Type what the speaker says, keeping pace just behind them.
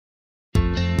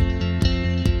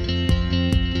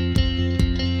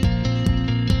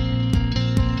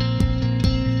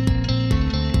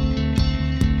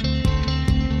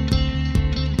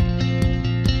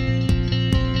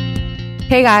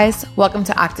Hey guys, welcome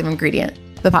to Active Ingredient,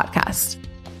 the podcast.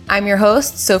 I'm your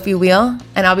host, Sophie Wheel,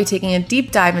 and I'll be taking a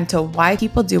deep dive into why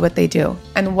people do what they do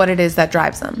and what it is that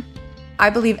drives them. I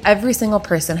believe every single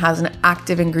person has an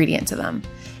active ingredient to them,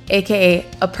 aka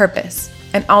a purpose,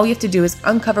 and all you have to do is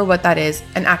uncover what that is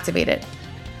and activate it.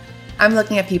 I'm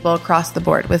looking at people across the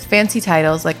board with fancy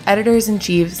titles like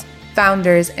editors-in-chiefs,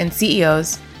 founders, and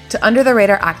CEOs to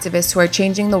under-the-radar activists who are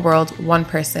changing the world one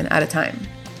person at a time.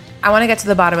 I want to get to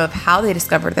the bottom of how they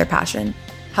discovered their passion,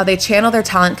 how they channel their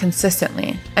talent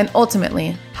consistently, and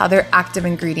ultimately, how their active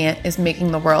ingredient is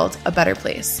making the world a better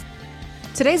place.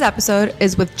 Today's episode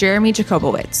is with Jeremy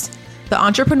Jacobowitz, the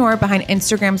entrepreneur behind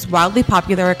Instagram's wildly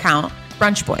popular account,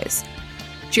 Brunch Boys.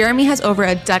 Jeremy has over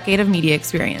a decade of media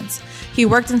experience. He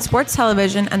worked in sports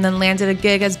television and then landed a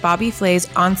gig as Bobby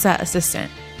Flay's on-set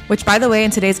assistant, which, by the way, in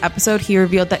today's episode, he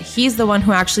revealed that he's the one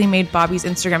who actually made Bobby's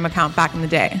Instagram account back in the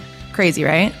day. Crazy,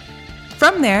 right?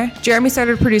 From there, Jeremy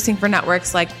started producing for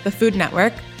networks like The Food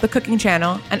Network, The Cooking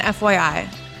Channel, and FYI,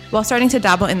 while starting to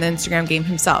dabble in the Instagram game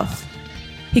himself.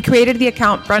 He created the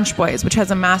account Brunch Boys, which has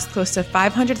amassed close to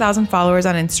 500,000 followers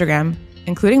on Instagram,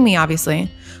 including me, obviously,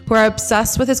 who are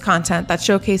obsessed with his content that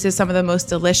showcases some of the most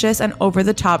delicious and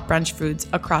over-the-top brunch foods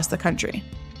across the country.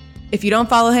 If you don't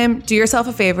follow him, do yourself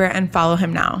a favor and follow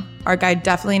him now. Our guy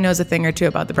definitely knows a thing or two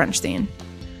about the brunch scene.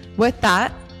 With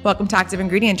that, welcome to Active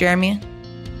Ingredient, Jeremy.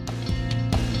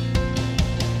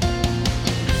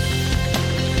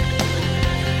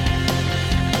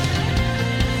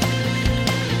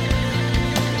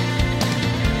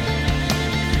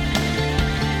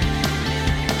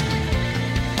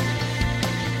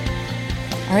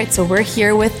 All right, so we're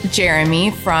here with Jeremy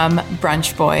from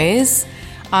Brunch Boys.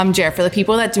 Jer, for the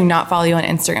people that do not follow you on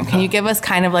Instagram, can you give us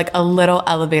kind of like a little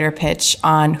elevator pitch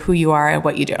on who you are and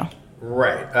what you do?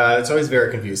 Right. It's always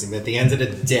very confusing. But at the end of the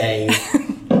day,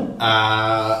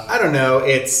 I don't know.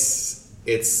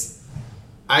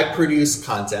 I produce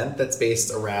content that's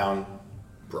based around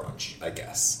brunch, I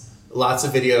guess. Lots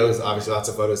of videos, obviously lots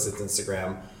of photos. It's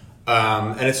Instagram.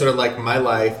 And it's sort of like my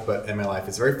life, and my life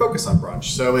is very focused on brunch.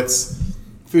 So it's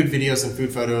food videos and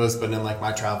food photos, but then like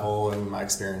my travel and my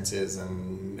experiences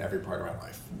and every part of my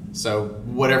life. So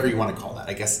whatever you want to call that,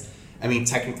 I guess. I mean,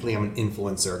 technically I'm an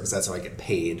influencer because that's how I get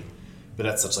paid, but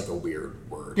that's such like a weird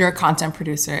word. You're a content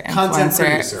producer, influencer, content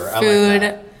producer, food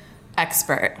like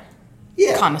expert,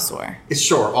 yeah, connoisseur.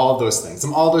 Sure, all of those things.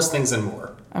 All those things and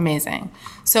more. Amazing.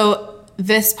 So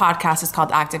this podcast is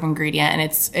called Active Ingredient, and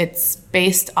it's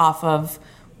based off of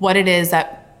what it is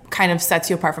that kind of sets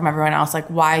you apart from everyone else, like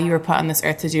why you were put on this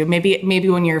earth to do. Maybe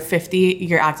when you're 50,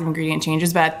 your active ingredient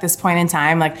changes, but at this point in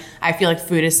time, like I feel like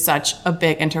food is such a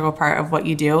big integral part of what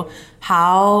you do.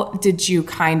 How did you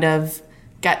kind of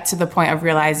get to the point of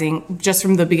realizing just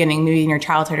from the beginning, maybe in your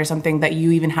childhood or something, that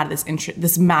you even had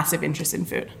this massive interest in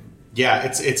food? Yeah,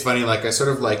 it's funny. Like I sort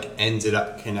of like ended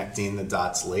up connecting the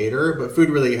dots later, but food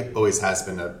really always has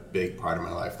been a big part of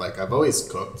my life. Like I've always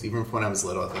cooked, even when I was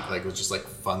little. I think like it was just like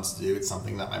fun to do. It's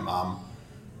something that my mom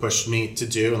pushed me to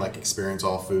do and like experience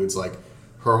all foods. Like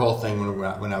her whole thing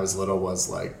when I was little was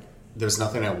like there's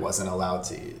nothing I wasn't allowed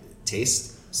to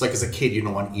taste. So like as a kid, you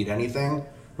don't want to eat anything.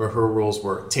 Where her rules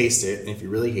were taste it, and if you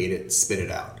really hate it, spit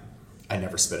it out. I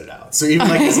never spit it out. So even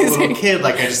like as a little kid,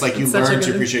 like I just like you learn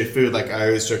to appreciate food. Like I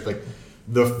always joke, like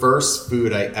the first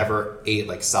food I ever ate,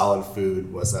 like solid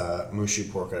food, was a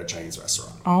mushu pork at a Chinese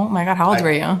restaurant. Oh my God, how old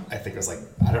were you? I think it was like,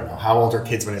 I don't know, how old are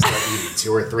kids when they start eating?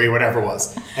 2 or 3, whatever it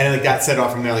was. And like that set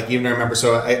off from there. Like even I remember,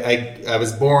 so I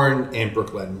was born in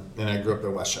Brooklyn and I grew up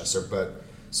in Westchester, but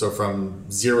so from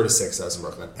 0 to 6 I was in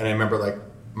Brooklyn. And I remember like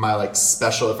my like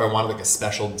special, if I wanted like a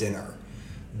special dinner,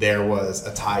 there was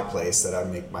a Thai place that I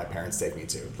would make my parents take me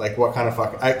to. Like, what kind of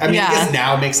I mean, I guess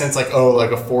now it makes sense. Like, oh,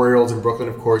 like a 4-year-old in Brooklyn,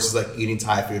 of course, is like eating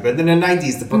Thai food. But in the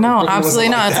 90s, Brooklyn absolutely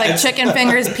not. Like it's like chicken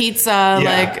fingers, pizza,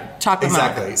 like chocolate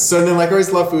exactly. milk. So then, like, I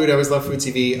always loved food. I always loved food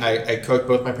TV. I cooked.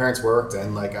 Both my parents worked,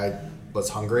 and like I was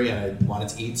hungry and I wanted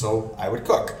to eat, so I would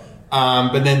cook.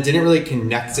 But then didn't really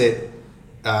connect it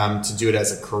to do it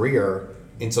as a career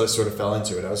until I sort of fell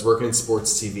into it. I was working in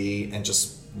sports TV and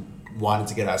just wanted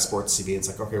to get out of sports TV. It's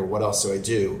like, okay, well, what else do I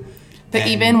do? But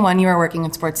even when you were working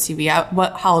in sports TV,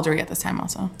 how old were you at this time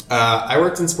also? I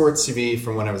worked in sports TV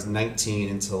from when I was 19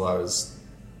 until I was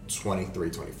 23,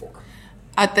 24.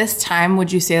 At this time,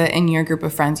 would you say that in your group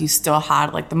of friends, you still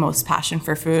had like the most passion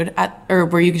for food? Or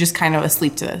were you just kind of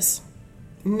asleep to this?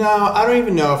 No, I don't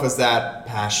even know if I was that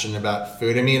passionate about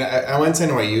food. I mean, I went to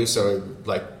NYU, so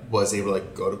like was able to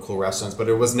like go to cool restaurants, but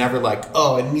it was never like,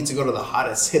 oh, I need to go to the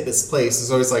hottest, hippest place. It's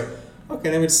always like,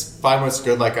 okay, let me just find what's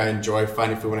good. Like I enjoy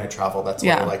finding food when I travel. That's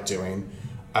what I like doing.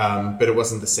 But it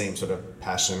wasn't the same sort of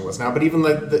passion it was now. But even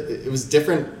it was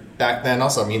different back then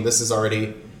also. I mean, this is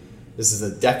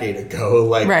a decade ago.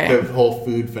 Like the whole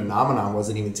food phenomenon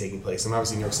wasn't even taking place. And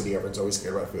obviously in New York City, everyone's always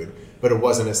scared about food. But it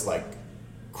wasn't this like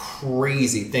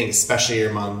crazy thing, especially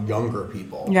among younger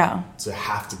people. Yeah. To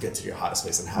have to get to your hottest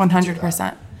place and have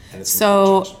 100%.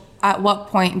 So at what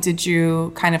point did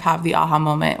you kind of have the aha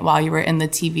moment while you were in the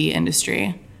TV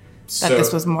industry that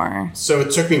this was more? So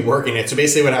it took me working it. So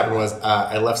basically what happened was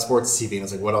I left sports TV and I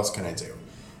was like, what else can I do?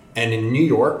 And in New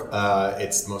York,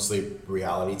 it's mostly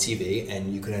reality TV,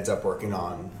 and you can end up working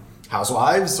on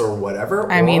Housewives or whatever.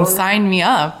 I mean, sign me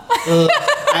up.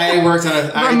 I worked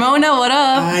on Ramona, what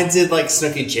up? I did like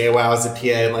Snooki JWoww as a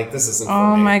PA, and like this isn't for me.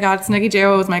 Oh my God, Snooki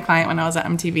JWoww was my client when I was at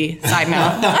MTV. Side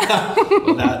note.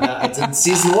 I did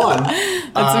season 1.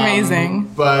 That's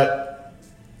amazing.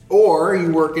 Or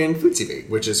you work in food TV,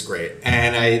 which is great.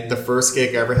 And the first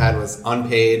gig I ever had was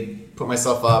unpaid. Put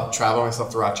myself up, travel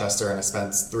myself to Rochester, and I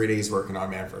spent 3 days working on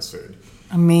Man vs. Food.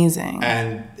 Amazing.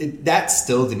 And that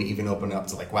still didn't even open up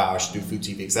to like, wow, I should do food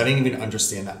TV, because I didn't even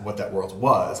understand what that world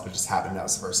was, but it just happened. That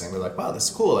was the first thing. We're like, wow, this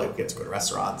is cool. I get to go to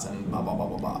restaurants and blah, blah, blah,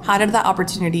 blah, blah. How did that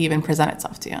opportunity even present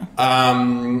itself to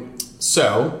you?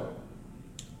 So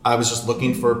I was just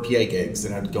looking for PA gigs,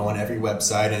 and I'd go on every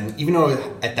website. And even though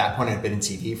at that point I'd been in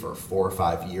TV for 4 or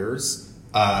 5 years,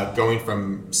 going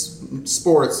from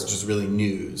sports, which is really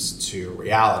news, to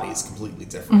reality is completely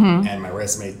different. Mm-hmm. And my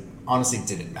resume honestly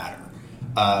didn't matter.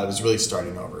 It was really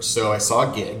starting over. So I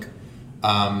saw a gig.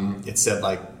 It said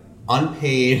like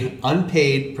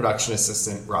unpaid production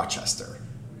assistant Rochester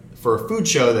for a food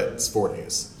show that's 4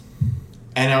 days.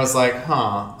 And I was like,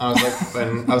 huh.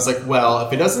 I was like, well,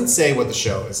 if it doesn't say what the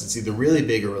show is, it's either really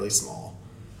big or really small.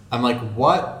 I'm like,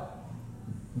 what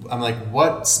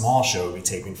small show would be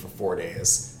taping for 4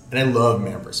 days? And I love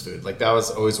Man vs. Food. Like that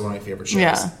was always one of my favorite shows.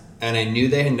 Yeah. And I knew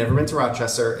they had never been to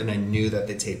Rochester, and I knew that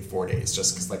they taped 4 days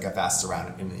just because like I've asked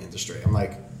around in the industry. I'm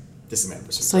like, this is Man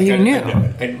vs. Food. So like, you knew. I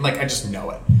know it. I just know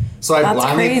it. So I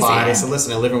blindly applied. I said,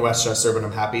 listen, I live in Westchester, but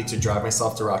I'm happy to drive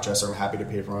myself to Rochester. I'm happy to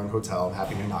pay for my own hotel. I'm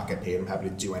happy to not get paid. I'm happy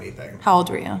to do anything. How old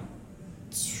were you?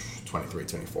 23,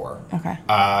 24. Okay.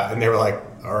 And they were like,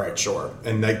 all right, sure.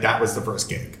 And like that was the first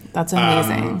gig. That's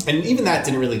amazing. And even that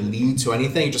didn't really lead to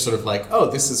anything, just sort of like,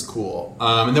 oh, this is cool.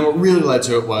 And then what really led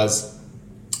to it was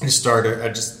I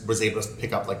just was able to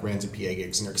pick up like random PA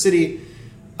gigs in New York City,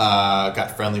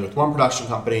 got friendly with one production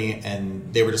company,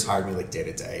 and they were just hiring me like day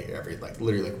to day,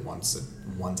 literally like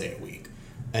one day a week.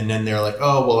 And then they're like,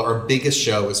 oh, well, our biggest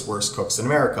show is Worst Cooks in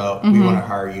America. Mm-hmm. We want to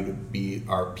hire you to be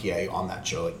our PA on that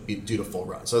show, do the full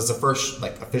run. So it's the first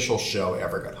like official show I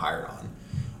ever got hired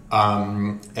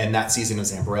on. And that season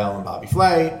was Anne Burrell and Bobby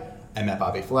Flay. I met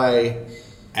Bobby Flay,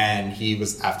 and he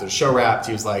was, after the show wrapped,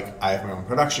 he was like, I have my own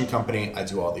production company. I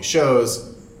do all these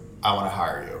shows. I want to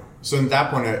hire you. So at that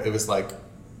point, it was like,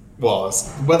 well,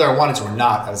 whether I wanted to or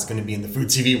not, I was going to be in the food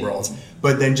TV world.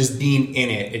 But then just being in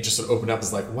it, it just sort of opened up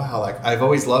as like, wow, like I've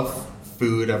always loved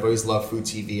food. I've always loved food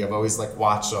TV. I've always like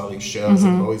watched all these shows.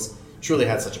 Mm-hmm. I've always truly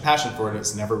had such a passion for it.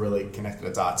 It's never really connected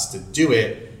the dots to do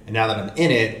it. And now that I'm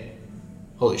in it,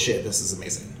 holy shit, this is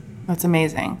amazing. That's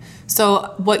amazing.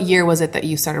 So what year was it that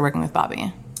you started working with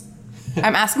Bobby?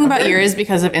 I'm asking about years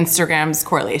because of Instagram's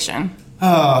correlation.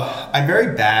 Oh, I'm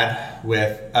very bad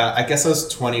with, I guess I was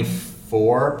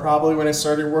 24 probably when I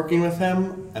started working with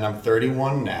him, and I'm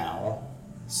 31 now.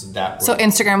 So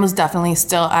Instagram was definitely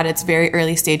still at its very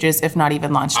early stages, if not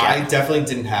even launched yet. I definitely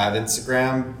didn't have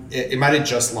Instagram. It might have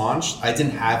just launched. I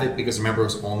didn't have it because remember it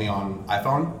was only on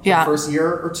iPhone for the first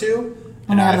year or two.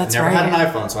 And I've never had an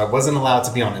iPhone, so I wasn't allowed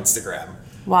to be on Instagram.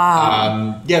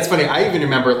 Wow. Yeah, it's funny. I even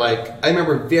remember,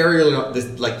 very early on,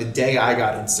 the day I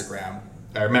got Instagram,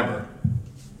 I remember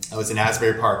I was in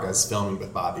Asbury Park. I was filming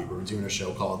with Bobby. We were doing a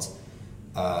show called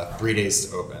 3 Days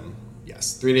to Open.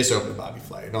 Yes, 3 Days to Open with Bobby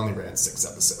Flay. It only ran 6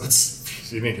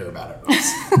 episodes. You didn't hear about it.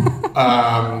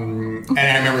 And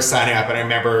I remember signing up, and I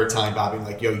remember telling Bobby,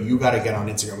 like, yo, you got to get on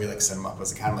Instagram. We, set him up. I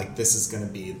was kind of like, this is going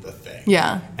to be the thing.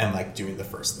 Yeah. And, doing the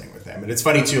first thing with him. And it's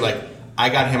funny, too, I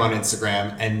got him on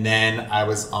Instagram, and then I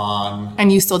was on...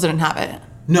 And you still didn't have it?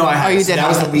 No, I had it. You did. That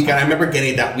was the weekend. I remember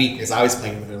getting it that week because I was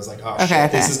playing with it. I was like, oh,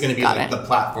 shit, this is going to be the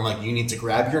platform. You need to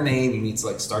grab your name. You need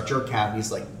to, start your account. You need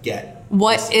to, get...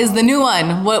 What is the new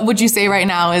one? What would you say right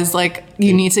now is,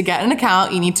 you need to get an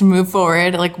account. You need to move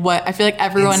forward. What? I feel like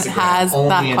everyone has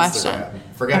that question.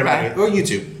 Instagram. Forget about it. Or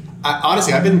YouTube.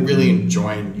 Honestly, I've been really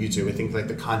enjoying YouTube. I think,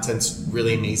 the content's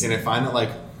really amazing. I find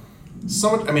that,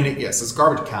 so much, yes, it's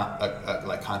garbage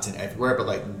content everywhere,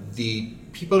 but the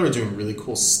people that are doing really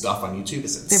cool stuff on YouTube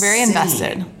is insane. They're very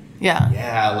invested. Yeah.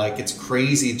 Yeah, it's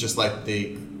crazy just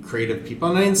the creative people,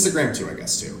 and on Instagram too, I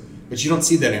guess too. But you don't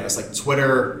see that anymore. It's like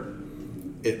Twitter,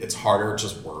 it's harder,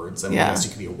 just words. I mean, I guess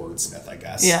you could be a wordsmith, I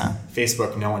guess. Yeah.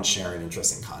 Facebook, no one's sharing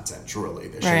interesting content, truly.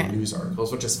 They're sharing news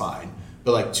articles, which is fine.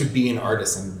 But like to be an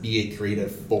artist and be a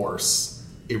creative force,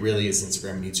 it really is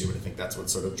Instagram and YouTube, and I think that's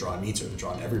what's sort of drawn me to it and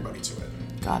drawn everybody to it.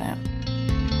 Got it.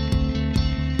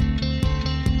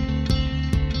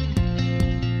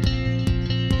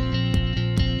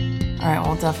 All right,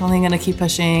 well, definitely going to keep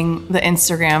pushing the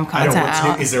Instagram content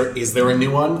out. Is there a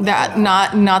new one? That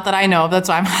not that I know of. That's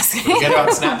why I'm asking. Forget about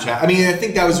Snapchat. I mean, I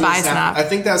think that was really Snap. I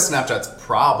think that was Snapchat's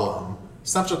problem.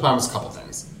 Snapchat's problem is a couple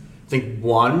things. I think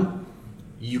one,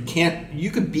 you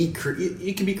could be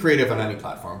creative on any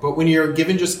platform, but when you're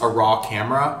given just a raw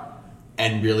camera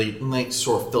and really like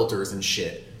sort of filters and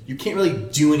shit, you can't really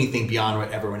do anything beyond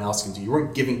what everyone else can do. You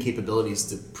weren't given capabilities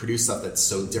to produce stuff that's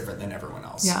so different than everyone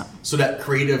else. Yeah. So that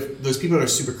those people that are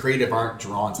super creative aren't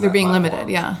drawn to They're that being platform.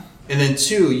 limited, yeah. And then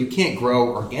two, you can't grow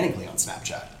organically on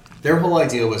Snapchat. Their whole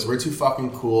idea was we're too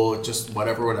fucking cool, just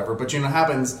whatever. But you know what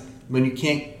happens when you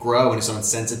can't grow and there's no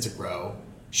incentive to grow?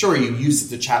 Sure, you use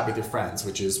it to chat with your friends,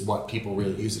 which is what people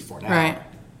really use it for now. Right.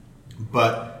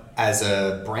 But as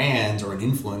a brand or an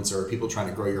influencer or people trying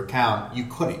to grow your account, you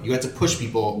couldn't. You had to push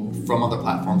people from other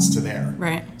platforms to there.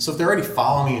 Right. So if they're already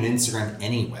following you on Instagram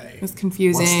anyway, it's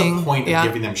confusing. What's the point of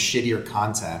giving them shittier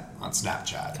content on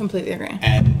Snapchat? Completely agree.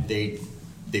 And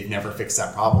they've never fixed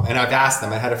that problem. And I've asked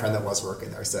them, I had a friend that was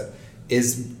working there, I said,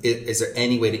 is there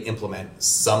any way to implement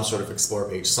some sort of Explore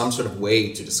page, some sort of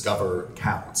way to discover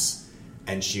accounts?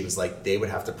 And she was like, they would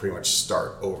have to pretty much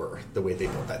start over the way they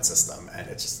built that system, and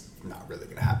it's just not really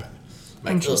going to happen.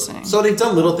 Like, interesting. So they've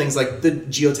done little things like the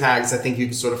geotags. I think you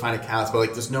can sort of find accounts, but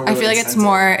like there's no real I feel like incentive. it's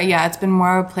more, it's been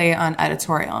more a play on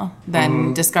editorial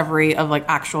than discovery of like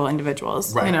actual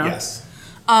individuals. Right, you know? yes.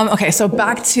 Okay, so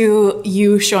back to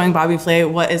you showing Bobby Flay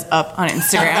what is up on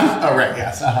Instagram. Oh, right,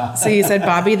 yes. Uh-huh. So you said,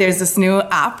 Bobby, there's this new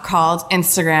app called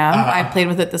Instagram. I played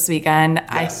with it this weekend. Yes,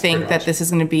 I think that this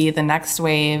is going to be the next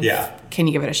wave. Yeah. Can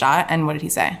you give it a shot? And what did he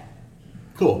say?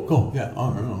 Cool, yeah.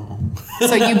 Oh.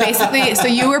 So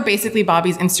you were basically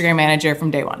Bobby's Instagram manager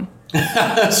from day one.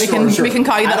 We can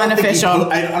call you the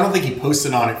unofficial. I don't think he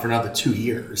posted on it for another 2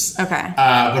 years. Okay.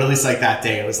 But at least like that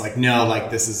day, it was like, no, like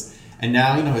this is, and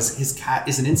now, you know, his cat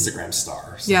is an Instagram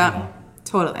star. So, Yeah, you know,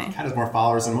 totally. cat has more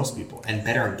followers than most people and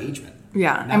better engagement.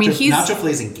 Yeah, Nacho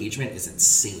Flay's engagement is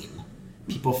insane.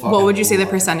 People fucking What would you say the love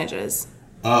it. percentage is?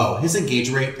 Oh, his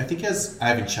engagement rate, I think I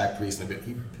haven't checked recently, but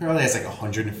he probably has like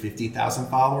 150,000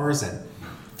 followers and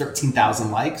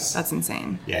 13,000 likes. That's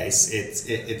insane. Yeah,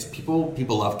 it's people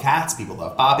love cats, people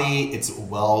love Bobby, it's a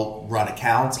well-run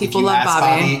account. People love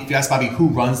Bobby. If you ask Bobby who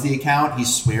runs the account, he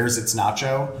swears it's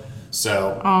Nacho.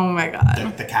 So Oh my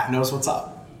God. the cat knows what's up.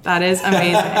 That is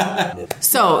amazing.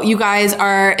 So you guys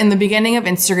are in the beginning of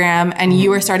Instagram and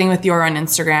you were starting with your own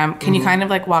Instagram. Can you kind of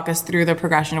like walk us through the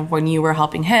progression of when you were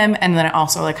helping him and then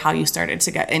also like how you started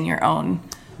to get in your own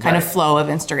kind of flow of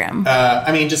Instagram?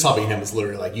 I mean, just helping him was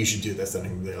literally like, you should do this.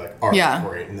 And they're like, all right,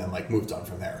 great. And then like moved on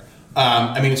from there.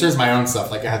 I mean, in terms of my own stuff,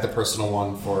 like I had the personal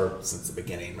one since the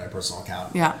beginning, my personal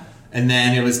account. Yeah. And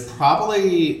then it was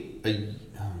probably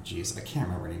I can't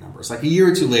remember any numbers. Like a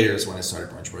year or two later is when I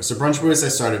started Brunch Boys. So Brunch Boys I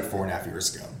started 4.5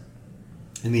 years ago.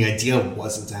 And the idea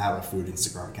wasn't to have a food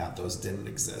Instagram account. Those didn't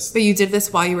exist. But you did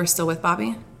this while you were still with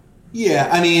Bobby? Yeah,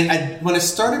 I mean, when I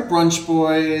started Brunch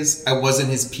Boys, I wasn't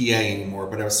his PA anymore,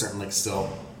 but I was certainly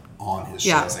still on his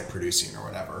shows, like producing or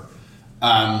whatever.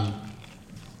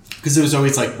 Because it was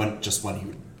always like when he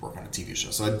would work on a TV show.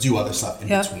 So I'd do other stuff in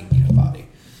between, Bobby.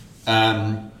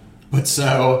 But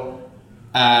so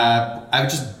I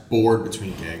was just bored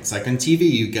between gigs. Like on TV,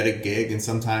 you get a gig and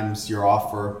sometimes you're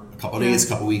off for a couple of days, a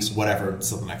couple of weeks, whatever,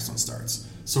 until the next one starts.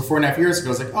 So 4.5 years ago, I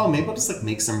was like, oh, maybe I'll just like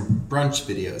make some brunch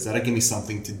videos. That'll give me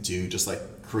something to do, just like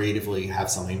creatively have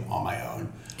something on my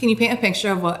own. Can you paint a picture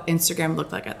of what Instagram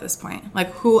looked like at this point?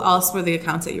 Like who else were the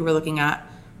accounts that you were looking at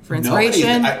for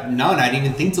inspiration? I didn't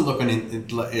even think to look on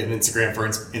Instagram for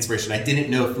inspiration. I didn't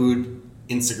know food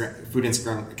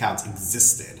Instagram accounts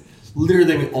existed.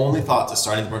 Literally, the only thought to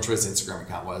starting the Brunch Boys Instagram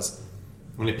account was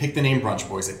when I picked the name Brunch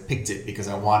Boys, I picked it because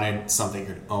I wanted something I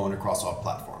could own across all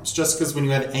platforms. Just because when you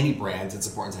have any brand, it's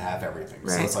important to have everything.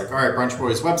 Right. So it's like, all right, Brunch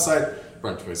Boys website,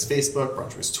 Brunch Boys Facebook,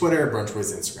 Brunch Boys Twitter, Brunch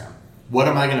Boys Instagram. What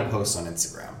am I going to post on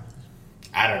Instagram?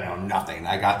 I don't know, nothing.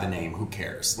 I got the name. Who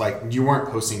cares? Like, you weren't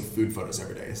posting food photos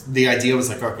every day. The idea was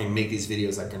like, okay, make these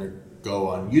videos that are going to go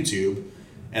on YouTube,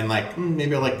 and like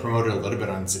maybe I'll like promote it a little bit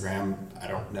on Instagram. I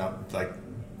don't know, like.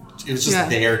 It was just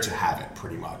there to have it,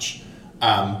 pretty much.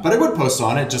 But I would post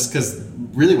on it just because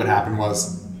really what happened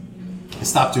was I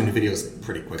stopped doing the videos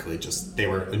pretty quickly. Just they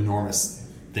were enormous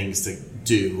things to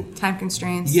do. Time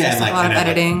constraints. Yeah, just and a lot of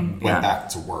editing. Went back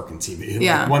to work and TV.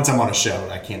 Yeah. Like, once I'm on a show,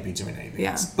 I can't be doing anything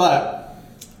else. But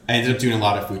I ended up doing a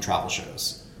lot of food travel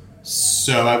shows.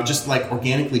 So I would just like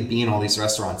organically be in all these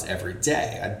restaurants every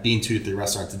day. I'd be in 2 to 3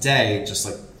 restaurants a day, just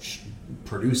like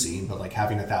producing, but like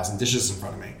having 1,000 dishes in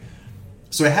front of me.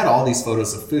 So I had all these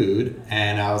photos of food,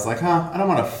 and I was like, I don't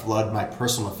want to flood my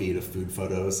personal feed of food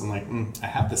photos. I'm like, I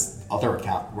have this other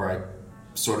account where I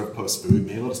sort of post food.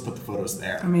 Maybe I'll just put the photos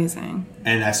there. Amazing.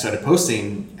 And I started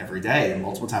posting every day,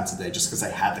 multiple times a day, just because I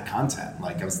had the content.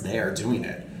 Like I was there doing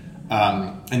it.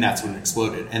 And that's when it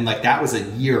exploded. And like that was a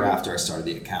year after I started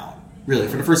the account. Really,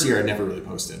 for the first year, I never really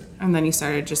posted. And then you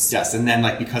started just... Yes, and then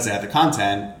like because I had the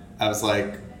content, I was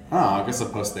like, I guess I'll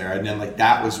post there. And then like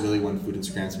that was really when food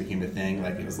Instagrams became a thing.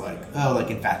 Like it was like, like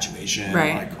infatuation,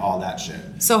 like all that shit.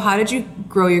 So how did you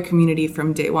grow your community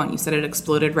from day one? You said it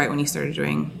exploded right when you started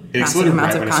doing It massive exploded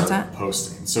amounts right of when content? I started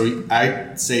posting. So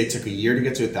I'd say it took a year to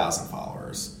get to 1,000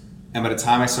 followers. And by the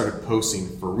time I started posting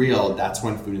for real, that's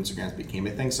when food Instagrams became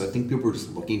a thing. So I think people were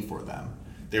just looking for them.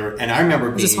 They were, and I remember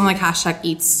being... Just when like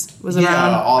 #eats was around?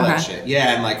 Yeah, all that shit.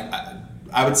 Yeah, and like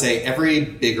I would say every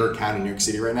bigger account in New York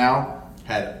City right now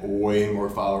had way more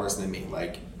followers than me.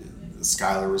 Like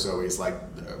Skylar was always like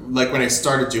when I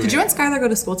started doing Did you and Skylar go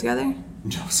to school together?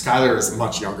 No, Skylar is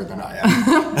much younger than I am.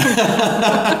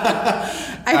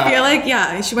 I feel like,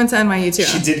 she went to NYU too.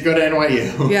 She did go to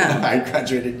NYU. Yeah. I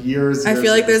graduated years I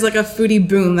feel like there's like a foodie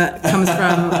boom that comes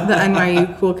from the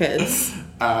NYU cool kids.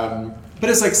 But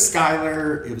it's like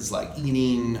Skylar, it was like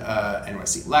eating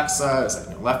NYC Alexa, it was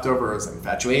like No Leftover, it was like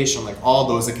Infatuation, like all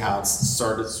those accounts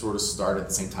started at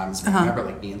the same time as me. I remember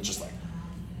like being just like,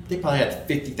 they probably had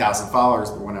 50,000 followers,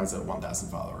 but when I was at 1,000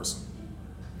 followers.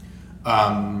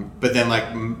 But then like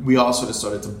we all sort of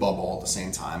started to bubble at the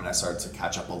same time, and I started to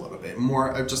catch up a little bit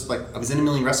more. I just like, I was in a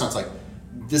million restaurants, like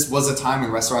this was a time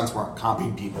when restaurants weren't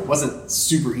comping people. It wasn't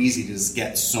super easy to just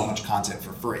get so much content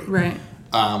for free. Right.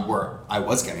 Where I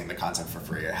was getting the content for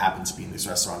free. I happened to be in these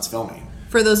restaurants filming.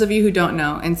 For those of you who don't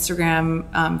know,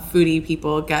 Instagram foodie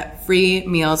people get free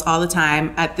meals all the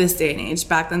time at this day and age.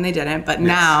 Back then they didn't, but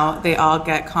now they all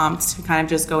get comped to kind of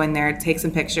just go in there, take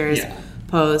some pictures,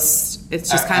 post. It's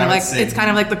just kind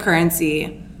of like the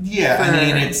currency. Yeah, I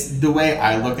mean, it's the way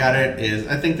I look at it is,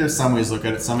 I think there's some ways to look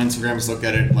at it. Some Instagrams look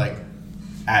at it like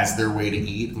as their way to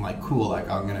eat, and like, cool, like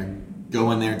I'm gonna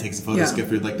go in there and take some photos, get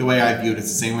food. Like the way I view it, it's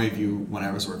the same way I view when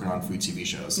I was working on food TV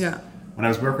shows. Yeah. When I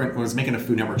was making a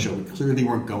Food Network show, we clearly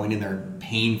weren't going in there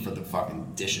paying for the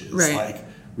fucking dishes. Right. Like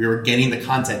we were getting the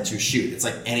content to shoot. It's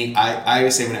like I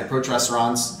always say when I approach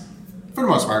restaurants, for the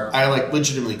most part, I like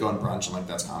legitimately go on brunch and like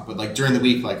that's comp. But like during the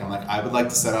week, like I'm like, I would like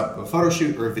to set up a photo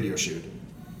shoot or a video shoot.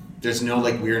 There's no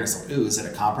like weirdness like, ooh, is it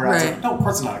a comp or not? Like, no, of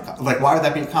course it's not a comp. Like, why would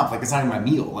that be a comp? Like, it's not even my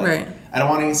meal. Like, I don't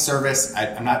want any service.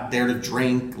 I'm not there to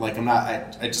drink. Like,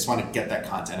 I just want to get that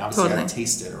content. Obviously, I gotta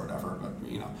taste it or whatever, but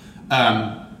you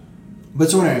know. But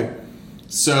so anyway,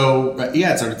 it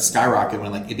started to skyrocket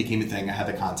when like it became a thing. I had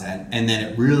the content, and then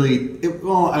I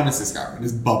wouldn't say skyrocket. It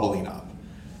was bubbling up.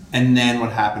 And then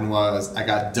what happened was I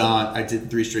got done. I did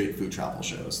 3 straight food travel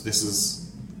shows. This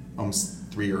is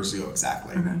almost 3 years ago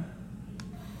exactly. Okay. And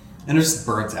I was just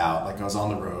burnt out. Like I was on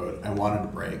the road. I wanted a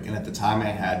break. And at the time I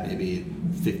had maybe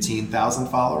 15,000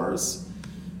 followers,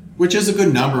 which is a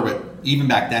good number, but even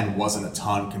back then wasn't a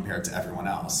ton compared to everyone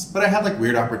else. But I had like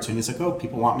weird opportunities like, oh,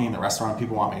 people want me in the restaurant.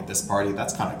 People want me at this party.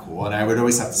 That's kind of cool. And I would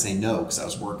always have to say no because I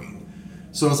was working.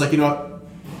 So I was like, you know what?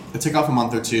 I'll take off a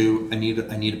month or two. I need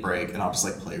a break, and I'll just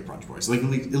like play Brunch Boys. Like at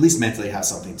least mentally have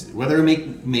something to do. Whether I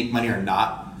make money or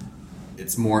not,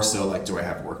 it's more so like, do I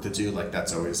have work to do? Like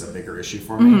that's always a bigger issue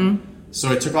for me. Mm-hmm.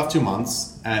 So I took off 2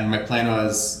 months, and my plan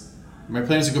was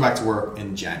to go back to work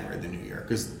in January, the new year,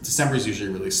 because December is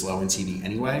usually really slow in TV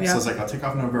anyway. Yeah. So I was like, I'll take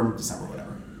off November, December,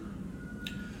 whatever.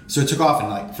 So I took off, and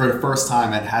like for the first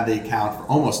time, I'd had the account for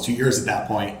almost 2 years at that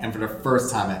point, and for the first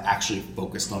time, I actually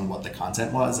focused on what the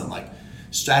content was and like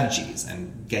strategies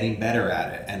and getting better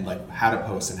at it and like how to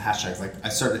post and hashtags. Like I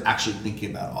started actually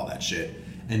thinking about all that shit,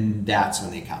 and that's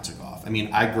when the account took off. I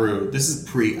mean, I grew. This is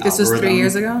pre-algorithm. This was 3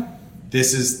 years ago?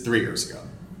 This is 3 years ago.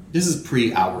 This is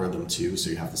pre-algorithm too, so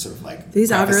you have to sort of like...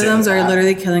 These algorithms are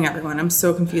literally killing everyone. I'm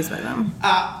so confused by them.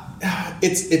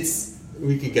 It's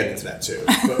we could get into that too.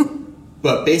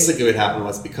 But basically what happened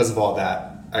was because of all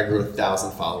that, I grew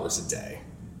 1,000 followers a day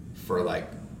for like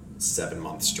 7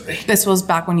 months straight. This was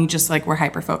back when you just like were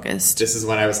hyper-focused. This is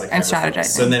when I was like and strategizing.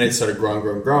 So then it started growing.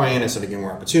 I started getting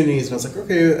more opportunities, and I was like,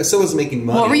 okay, I still wasn't making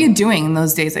money. What were you doing in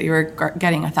those days that you were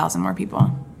getting 1,000 more people?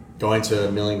 going to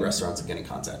a million restaurants and getting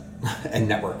content and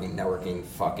networking,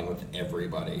 fucking with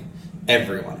everyone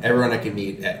I could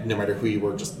meet, no matter who you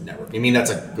were, just networking. I mean, that's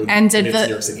a good. And it's New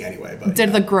York City anyway. But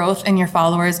did the growth in your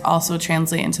followers also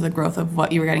translate into the growth of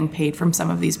what you were getting paid from some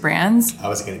of these brands? I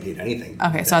wasn't getting paid anything.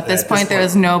 Okay, so at this point, there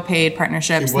was no paid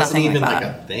partnerships. It wasn't nothing even like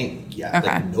a thing. Yeah, Okay.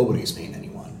 like nobody was paying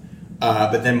anyone.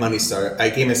 But then money started.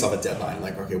 I gave myself a deadline.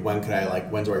 Like, okay, when do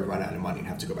I run out of money and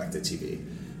have to go back to TV?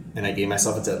 And I gave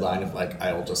myself a deadline of like,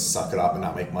 I will just suck it up and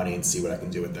not make money and see what I can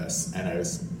do with this. And I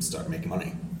started making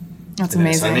money. That's and amazing.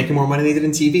 I started making more money than I did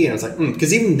in TV. And I was like,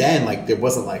 because even then, like, there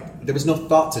was no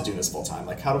thought to doing this full time.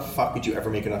 Like, how the fuck would you ever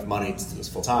make enough money to do this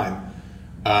full time?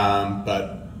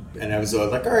 And I was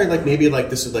like, all right, like maybe like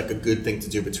this is like a good thing to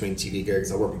do between TV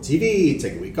gigs. I work in TV,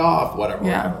 take a week off,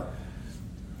 whatever.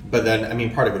 But then, I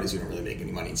mean, part of it is you don't really make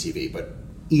any money in TV, but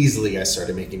easily I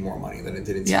started making more money than I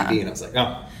did in TV. And I was like,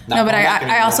 oh. No, but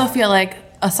I also feel like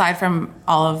aside from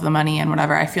all of the money and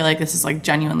whatever, I feel like this is like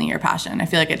genuinely your passion. I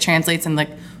feel like it translates in like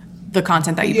the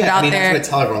content that you put out there. That's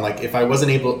what I tell everyone. Like, if I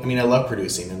wasn't able, I love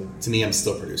producing, and to me, I'm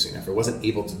still producing. If I wasn't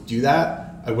able to do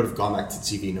that, I would have gone back to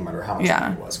TV no matter how much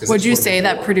money it was. Would you say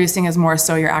that producing is more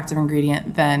so your active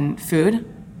ingredient than food?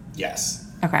 Yes.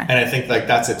 Okay. And I think like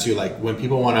that's it too. Like when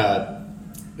people want to,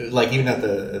 like even at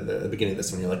the beginning of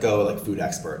this, when you're like, oh, like food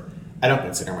expert. I don't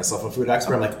consider myself a food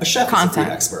expert. I'm like a chef is a food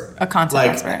expert. A content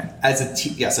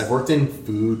expert. Yes, I've worked in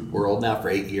food world now for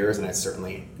 8 years, and I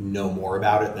certainly know more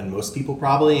about it than most people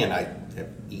probably. And I have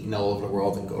eaten all over the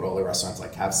world and go to all the restaurants,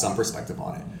 like have some perspective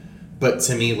on it. But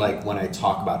to me, like when I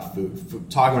talk about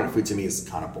food, talking about food to me is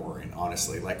kind of boring,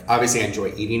 honestly. Like obviously I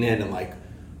enjoy eating it and like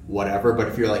whatever. But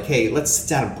if you're like, hey, let's sit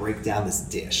down and break down this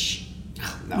dish.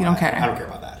 No, you don't care. I don't care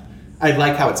about that. I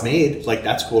like how it's made, like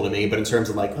that's cool to me, but in terms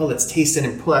of like, oh, let's taste it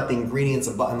and pull out the ingredients,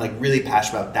 I'm like really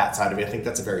passionate about that side of it. I think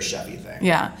that's a very chefy thing.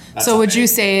 Yeah. So would you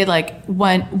say like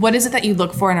what is it that you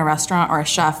look for in a restaurant or a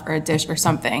chef or a dish or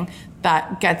something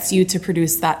that gets you to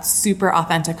produce that super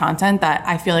authentic content that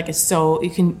I feel like is so,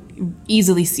 you can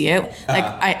easily see it. Like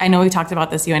I know we talked about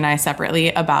this, you and I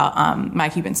separately about My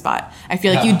Cuban Spot. I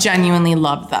feel like you genuinely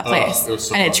loved that place it was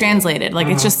so and it translated. Like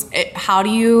it's just, what do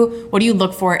you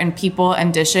look for in people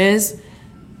and dishes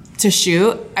to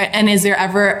shoot? And is there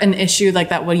ever an issue like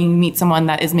that when you meet someone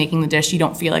that is making the dish, you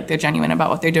don't feel like they're genuine about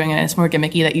what they're doing and it's more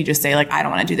gimmicky that you just say like, I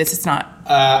don't want to do this, it's not?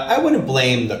 I wouldn't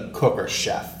blame the cook or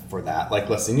chef for that. Like,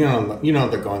 listen, you know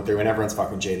what they're going through and everyone's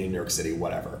fucking jaded in New York City,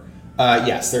 whatever.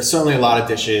 Yes, there's certainly a lot of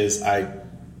dishes.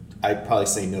 I'd probably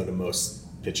say no to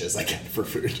most pitches I get for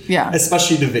food. Yeah.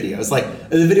 Especially the videos. Like,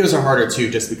 the videos are harder too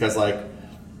just because like,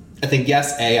 I think,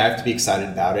 yes, I have to be excited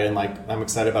about it, and like I'm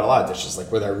excited about a lot of dishes,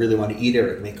 like whether I really want to eat it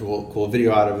or make a cool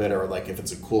video out of it, or like if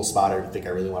it's a cool spot I think I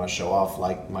really want to show off,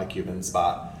 like My Cuban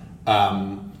Spot.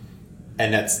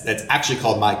 And that's actually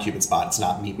called My Cuban Spot. It's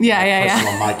not me.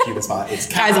 Personal My Cuban Spot. It's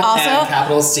capital Guys, also, M,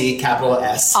 capital C, capital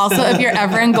S. Also, if you're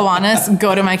ever in Gowanus,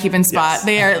 go to My Cuban Spot.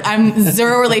 Yes. I'm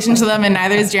zero relation to them, and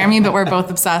neither is Jeremy, but we're both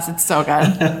obsessed. It's so good.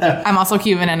 I'm also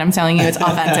Cuban, and I'm telling you, it's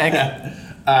authentic.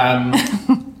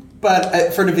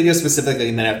 But for the video specifically,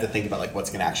 and then I have to think about like what's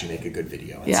going to actually make a good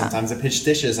video. And sometimes I pitch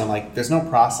dishes. I'm like, there's no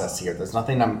process here. There's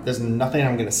nothing I'm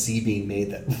going to see being made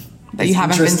that you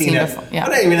haven't been seen before. Yeah.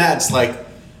 But even that's like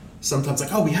sometimes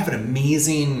like, oh, we have an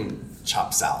amazing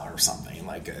chopped salad or something,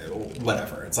 like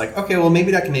whatever. It's like, okay, well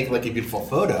maybe that can make like a beautiful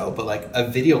photo, but like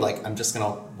a video, like I'm just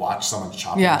gonna watch someone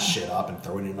chop shit up and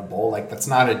throw it in a bowl. Like that's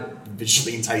not a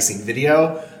visually enticing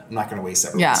video. I'm not gonna waste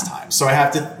everyone's time. So I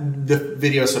have to, the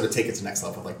video sort of take it to the next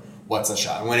level. Like, what's a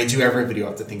shot? And when I do every video, I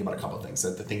have to think about a couple of things. I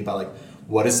have to think about like,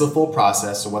 what is the full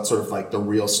process? So what's sort of like the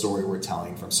real story we're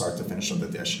telling from start to finish of the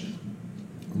dish?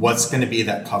 What's going to be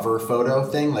that cover photo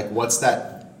thing? Like, what's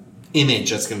that image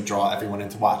that's going to draw everyone in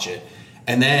to watch it?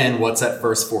 And then what's that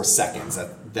first 4 seconds?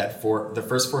 The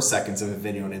first 4 seconds of a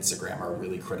video on Instagram are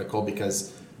really critical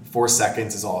because 4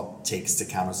 seconds is all it takes to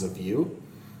count as a view.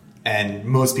 And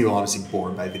most people are obviously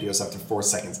bored by videos after 4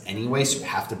 seconds anyway, so you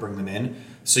have to bring them in.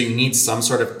 So you need some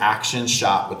sort of action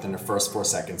shot within the first 4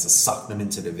 seconds to suck them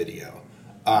into the video.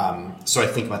 So I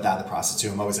think about that in the process too.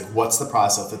 I'm always like, what's the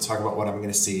process? Let's talk about what I'm going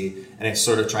to see. And I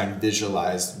sort of try and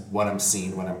visualize what I'm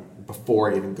seeing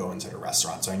before I even go into the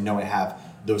restaurant. So I know I have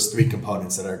those 3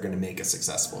 components that are going to make a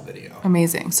successful video.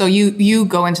 Amazing. So you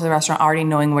go into the restaurant already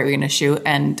knowing what you're going to shoot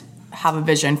and have a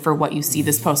vision for what you see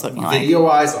this post looking like.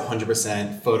 Video-wise,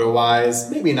 100%.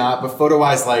 Photo-wise, maybe not. But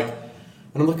photo-wise, like,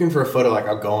 when I'm looking for a photo, like,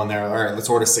 I'll go in there, all right, let's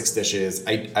order 6 dishes.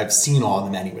 I've seen all of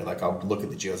them anyway. Like, I'll look at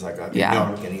the geos, like, okay, I know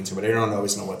what I'm getting into, but I don't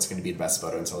always know what's going to be the best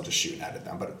photo until I just shoot and edit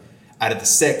them. But out of the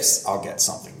 6, I'll get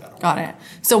something that'll Got it.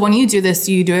 So when you do this,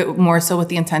 do you do it more so with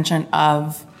the intention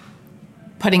of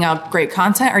putting out great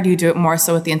content, or do you do it more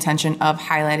so with the intention of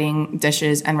highlighting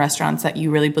dishes and restaurants that you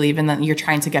really believe in, that you're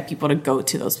trying to get people to go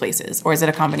to those places? Or is it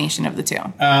a combination of the two?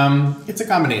 It's a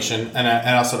combination, and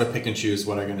I'll sort of pick and choose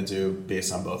what I'm going to do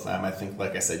based on both of them. I think,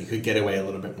 like I said, you could get away a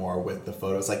little bit more with the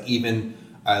photos. Like even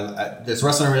there's a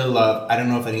restaurant I really love. I don't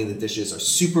know if any of the dishes are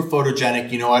super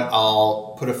photogenic. You know what?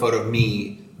 I'll put a photo of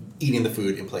me eating the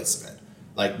food in place of it.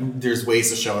 Like, there's ways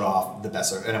to show it off the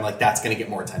best. And I'm like, that's going to get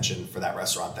more attention for that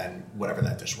restaurant than whatever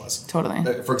that dish was. Totally.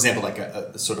 For example, like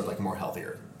a sort of like a more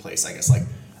healthier place, I guess. Like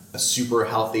a super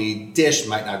healthy dish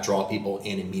might not draw people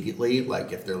in immediately,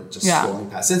 like if they're just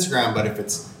scrolling past Instagram. But if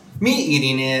it's me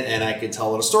eating it and I could tell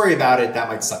a little story about it, that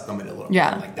might suck them in a little bit.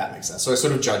 Like, that makes sense. So I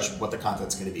sort of judge what the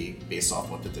content's going to be based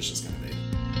off what the dish is going to be.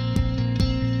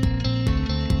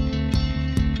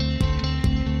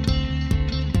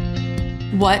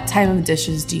 What type of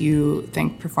dishes do you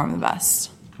think perform the best?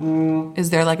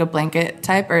 Is there like a blanket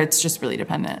type, or it's just really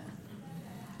dependent?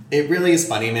 It really is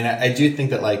funny. I mean, I do think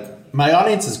that like my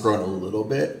audience has grown a little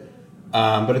bit,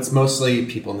 but it's mostly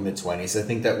people in the mid-20s. I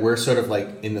think that we're sort of like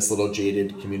in this little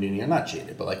jaded community. I'm not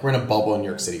jaded, but like we're in a bubble in New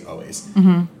York City always.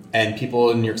 And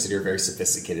people in New York City are very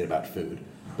sophisticated about food.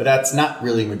 But that's not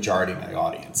really majority of my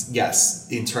audience.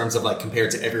 Yes, in terms of like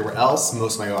compared to everywhere else,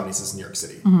 most of my audience is New York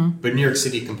City. But New York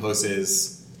City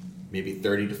composes maybe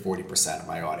 30 to 40% of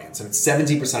my audience. And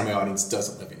 70% of my audience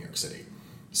doesn't live in New York City.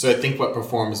 So I think what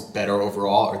performs better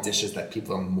overall are dishes that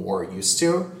people are more used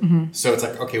to. So it's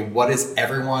like, okay, what does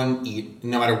everyone eat,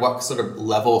 no matter what sort of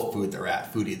level of food they're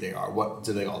at, foodie they are, what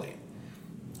do they all eat?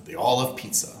 They all love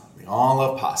pizza. They all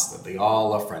love pasta. They all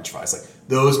love French fries. Like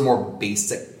those more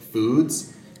basic foods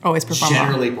always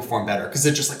perform better because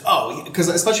they're just like, because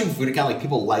especially with food account, like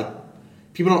people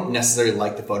don't necessarily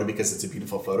like the photo because it's a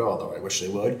beautiful photo, although I wish they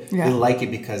would. They like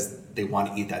it because they want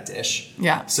to eat that dish.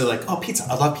 So like, pizza,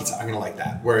 I love pizza, I'm gonna like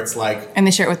that. Where it's like, and they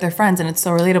share it with their friends, and it's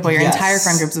so relatable. Your entire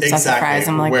friend group's obsessed with fries.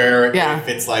 I'm like, where if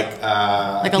it's like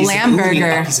a lamb burger,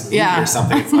 a piece of or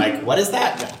something, it's like, what is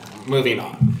that? Moving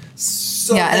on.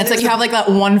 So and it's like you have like that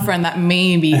one friend that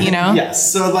maybe, you know?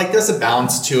 Yes. So like there's a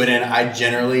balance to it, and I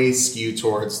generally skew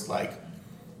towards like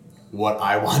what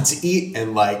I want to eat,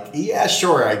 and like, yeah,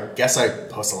 sure, I guess I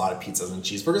post a lot of pizzas and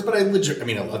cheeseburgers, but I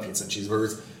love pizza and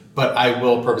cheeseburgers, but I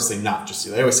will purposely not just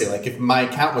do that. I always say like if my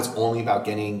account was only about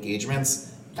getting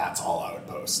engagements, that's all I would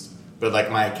post. But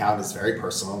like my account is very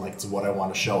personal, like it's what I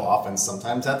want to show off, and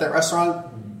sometimes at that restaurant,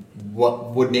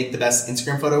 what would make the best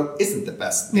Instagram photo isn't the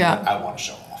best thing that I want to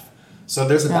show off. So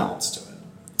there's a balance to it.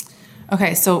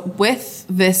 Okay, so with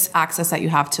this access that you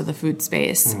have to the food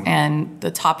space and the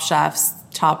top chefs,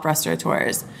 top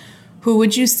restaurateurs, who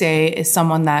would you say is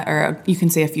someone that, or you can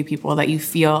say a few people that you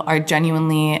feel are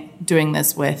genuinely doing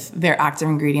this with their active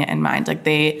ingredient in mind? Like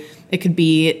it could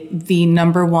be the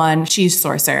number one cheese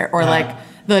sourcer, or like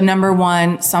the number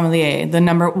one sommelier, the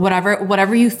number,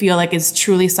 whatever you feel like is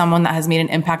truly someone that has made an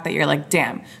impact that you're like,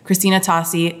 damn, Christina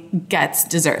Tossi gets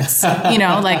desserts. You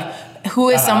know, like who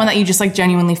is someone that you just like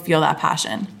genuinely feel that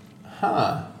passion?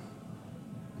 Now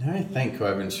I think who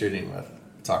I've been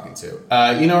talking to.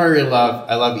 You know,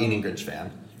 I love Eating Grinch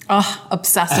fan. Oh,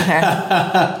 obsessed with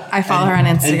her. I follow her on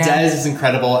Instagram. And Des is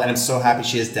incredible, and I'm so happy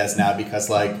she is Des now because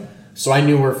like, so I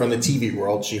knew her from the TV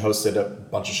world. She hosted a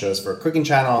bunch of shows for a cooking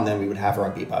channel, and then we would have her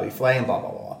on Beat Bobby Flay and blah, blah,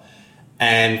 blah.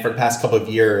 And for the past couple of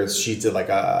years, she did like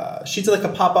a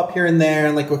pop-up here and there,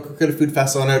 and like we'll go to a food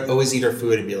festival, and I'd always eat her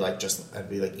food and be like,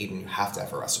 Eden, you have to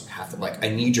have a restaurant. You have to, like, I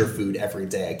need your food every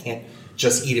day. I can't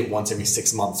just eat it once every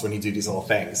 6 months when you do these little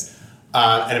things.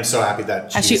 And I'm so happy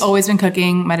that has she always been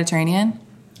cooking Mediterranean?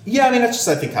 Yeah, I mean, that's just,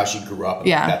 I think, how she grew up.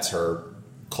 And that's her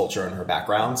culture and her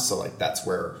background. So, like, that's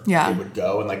where it would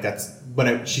go. And, like, that's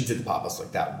when she did the pop-ups,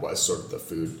 like, that was sort of the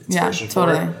food inspiration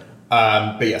for her.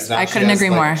 But yes, now I couldn't agree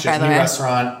more, she has a new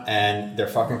restaurant, and they're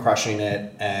fucking crushing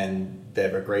it, and they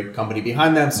have a great company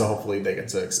behind them, so hopefully they get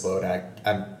to explode.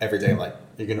 I'm every day I'm like,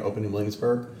 you're going to open in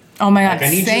Williamsburg? Oh my God,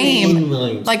 like, same.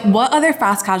 Like, what other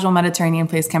fast casual Mediterranean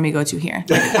place can we go to here?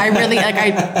 Like, I really, like,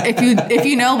 if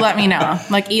you know, let me know.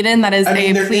 Like, Eden, that is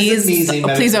please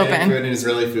open. Food and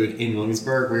Israeli food in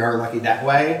Williamsburg. We are lucky that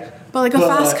way. But like a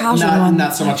fast casual one.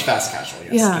 Not so much fast casual,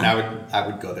 yes. Yeah. And I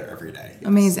would go there every day. Yes.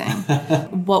 Amazing.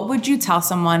 What would you tell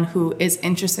someone who is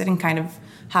interested in kind of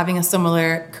having a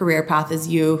similar career path as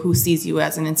you, who sees you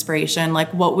as an inspiration?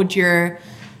 Like, what would your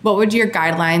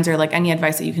guidelines or like any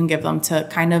advice that you can give them to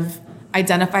kind of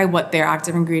identify what their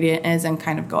active ingredient is and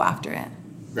kind of go after it?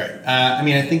 Right. I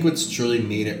mean, I think what's truly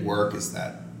made it work is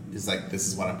like, this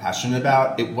is what I'm passionate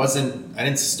about. I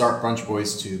didn't start Brunch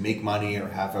Boys to make money or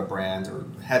have a brand or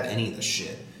have any of the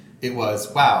shit. It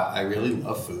was, wow, I really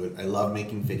love food. I love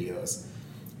making videos.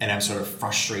 And I'm sort of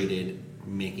frustrated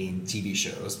making TV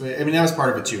shows. But I mean, that was part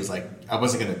of it too. It was like, I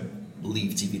wasn't going to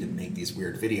leave TV to make these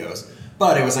weird videos.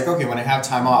 But it was like, okay, when I have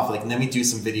time off, like, let me do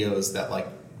some videos that like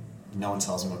no one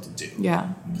tells me what to do.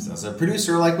 Yeah. Because as a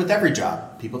producer, like with every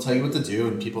job, people tell you what to do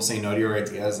and people say no to your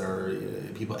ideas, or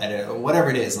people edit or whatever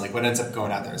it is. And like what ends up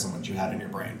going out there isn't what you had in your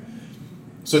brain.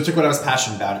 So I took what I was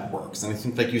passionate about and it works. And I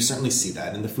think like you certainly see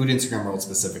that in the food Instagram world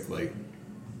specifically.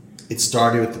 It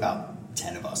started with about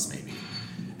 10 of us maybe.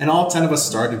 And all 10 of us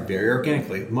started very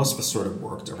organically. Most of us sort of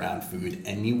worked around food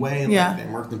anyway. Like they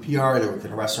worked in PR, they worked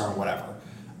in a restaurant or whatever.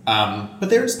 But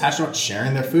they were just passionate about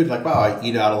sharing their food. Like, wow, I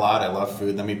eat out a lot. I love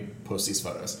food. Let me post these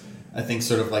photos. I think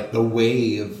sort of like the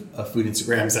wave of food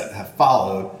Instagrams that have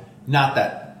followed, not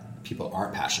that people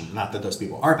aren't passionate, not that those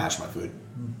people aren't passionate about food,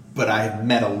 but I have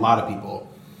met a lot of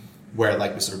people where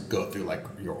like we sort of go through like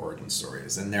your origin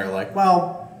stories and they're like,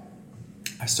 well,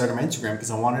 I started my Instagram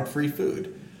because I wanted free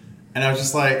food. And I was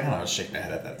just like, I don't know, shake my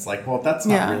head at that. It's like, well, that's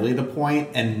not really the point.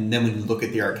 And then when you look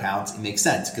at their accounts, it makes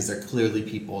sense because they're clearly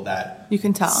people that you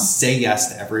can tell say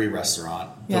yes to every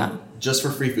restaurant. Yeah. Just for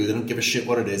free food. They don't give a shit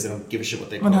what it is. They don't give a shit what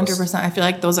they post. 100%. I feel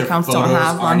like those accounts don't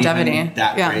have longevity.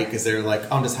 That great because they're like,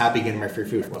 oh, I'm just happy getting my free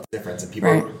food. What's the difference? And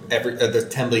people, there's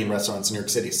 10 billion restaurants in New York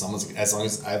City. As long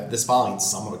as I have this following,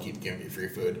 someone will keep giving me free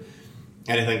food.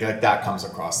 And I think like that comes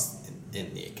across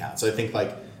in the account. So I think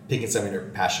like picking something you're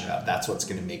passionate about, that's what's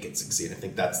going to make it succeed. I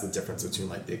think that's the difference between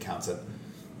like the accounts that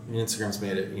Instagram's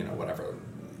made it, whatever.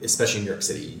 Especially in New York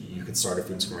City, you could start a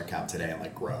food Instagram account today and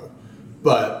like grow.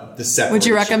 But the separation.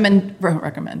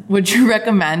 Would you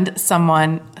recommend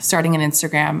someone starting an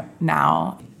Instagram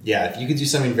now? Yeah, if you could do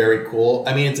something very cool.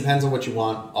 I mean, it depends on what you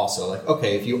want also. Like,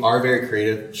 okay, if you are very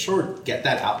creative, sure, get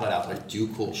that outlet out there,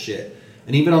 do cool shit.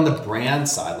 And even on the brand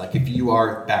side, like if you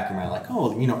are back in mind, like,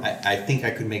 oh, I think I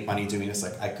could make money doing this,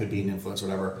 like I could be an influencer,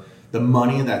 whatever. The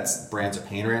money that brands are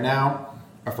paying right now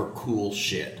are for cool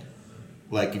shit.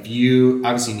 Like if you,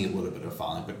 obviously you need a little bit of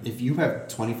following, but if you have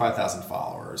 25,000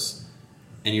 followers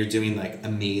and you're doing like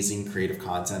amazing creative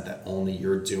content that only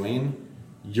you're doing,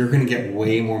 you're going to get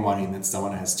way more money than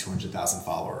someone that has 200,000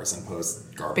 followers and posts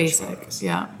garbage photos.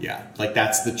 Yeah. Like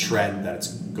that's the trend that it's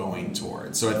going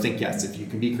towards. So I think, yes, if you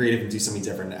can be creative and do something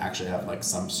different and actually have like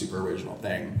some super original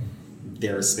thing,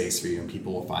 there's space for you and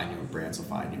people will find you and brands will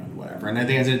find you and whatever. And at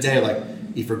the end of the day, like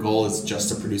if your goal is just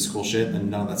to produce cool shit, then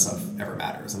none of that stuff ever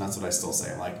matters. And that's what I still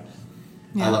say. Like,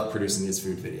 I love producing these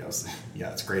food videos.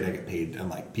 Yeah, it's great. I get paid and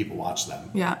like people watch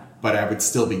them. Yeah. But I would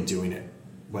still be doing it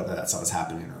whether that stuff is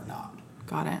happening or not.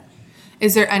 Got it.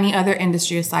 Is there any other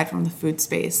industry aside from the food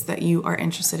space that you are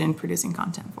interested in producing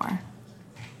content for?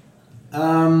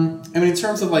 I mean, in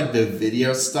terms of like the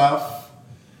video stuff,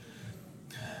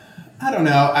 I don't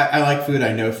know. I like food.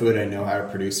 I know food. I know how to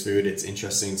produce food. It's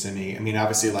interesting to me. I mean,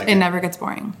 obviously, like it never gets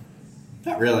boring.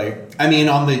 Not really. I mean,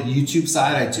 on the YouTube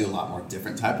side, I do a lot more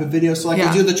different type of videos. So like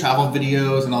I do the travel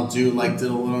videos and I'll do like the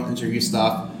little interview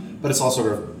stuff, but it's all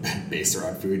sort of based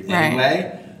around food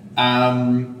anyway.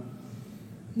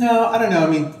 No, I don't know. I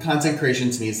mean, content creation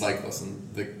to me is like, listen,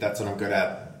 that's what I'm good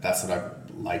at. That's what I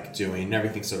like doing. And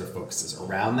everything sort of focuses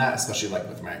around that, especially like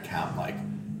with my account. Like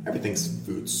everything's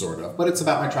food sort of, but it's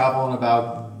about my travel and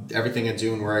about everything I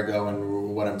do and where I go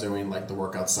and what I'm doing, like the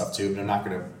workout stuff too. But I'm not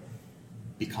going to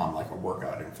become like a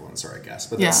workout influencer, I guess.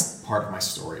 But that's part of my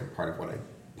story and part of what I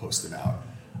post about.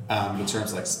 In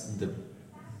terms of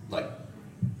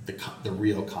the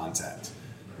real content,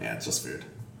 it's just food.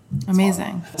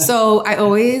 Amazing. So I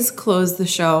always close the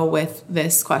show with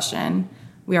this question.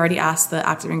 We already asked the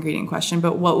active ingredient question,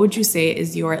 but what would you say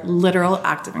is your literal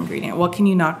active ingredient? What can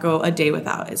you not go a day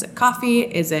without? Is it coffee?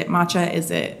 Is it matcha?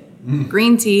 Is it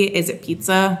green tea? Is it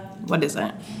pizza? What is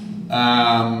it?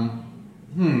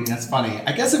 That's funny.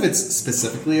 I guess if it's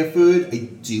specifically a food, I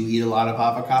do eat a lot of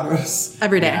avocados.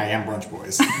 Every day. I am brunch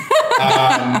boys.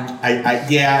 I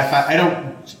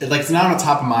don't, like, it's not on the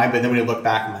top of mind, but then when you look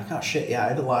back, I'm like, oh shit, yeah, I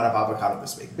had a lot of avocado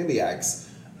this week. Maybe eggs.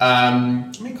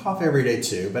 I make coffee every day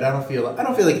too, but I don't feel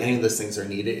like any of those things are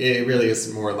needed. It really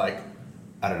is more like,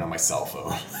 I don't know, my cell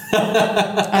phone.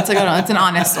 That's a good one. That's an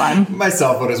honest one. My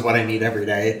cell phone is what I need every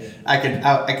day. I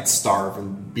could starve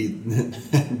and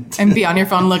be on your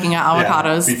phone looking at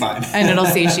avocados. Be fine. And it'll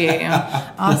satiate you.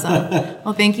 Awesome.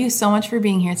 Well, thank you so much for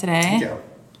being here today. Thank you.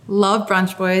 Love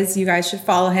Brunch Boys. You guys should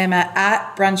follow him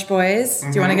at Brunch Boys.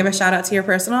 Do you want to give a shout out to your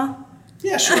personal?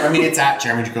 Yeah, sure. I mean, it's at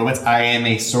Jeremy Jacobitz. I am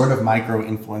a sort of micro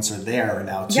influencer there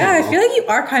now, too. Yeah, I feel like you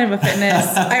are kind of a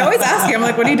fitness. I always ask you, I'm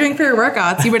like, what are you doing for your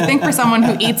workouts? You would think for someone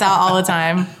who eats out all the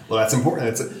time. Well, that's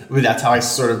important. That's how I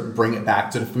sort of bring it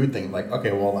back to the food thing. Like,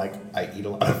 okay, well, like, I eat a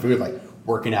lot of food. Like,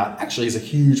 working out actually is a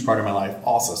huge part of my life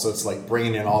also. So it's like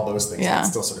bringing in all those things that's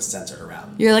still sort of centered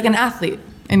around. You're like an athlete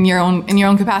in your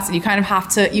own capacity. You kind of have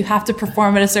to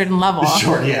perform at a certain level.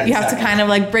 Sure, yeah. You have to kind of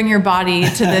like bring your body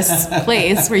to this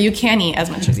place where you can eat as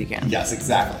much as you can. Yes,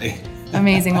 exactly.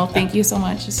 Amazing. Well, thank you so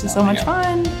much. This was so much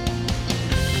fun.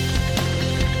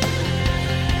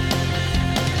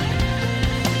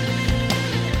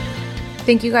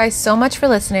 Thank you guys so much for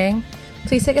listening.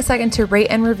 Please take a second to rate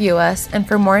and review us. And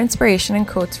for more inspiration and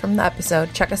quotes from the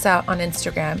episode, check us out on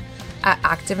Instagram at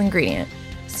Active Ingredient.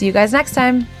 See you guys next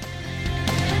time.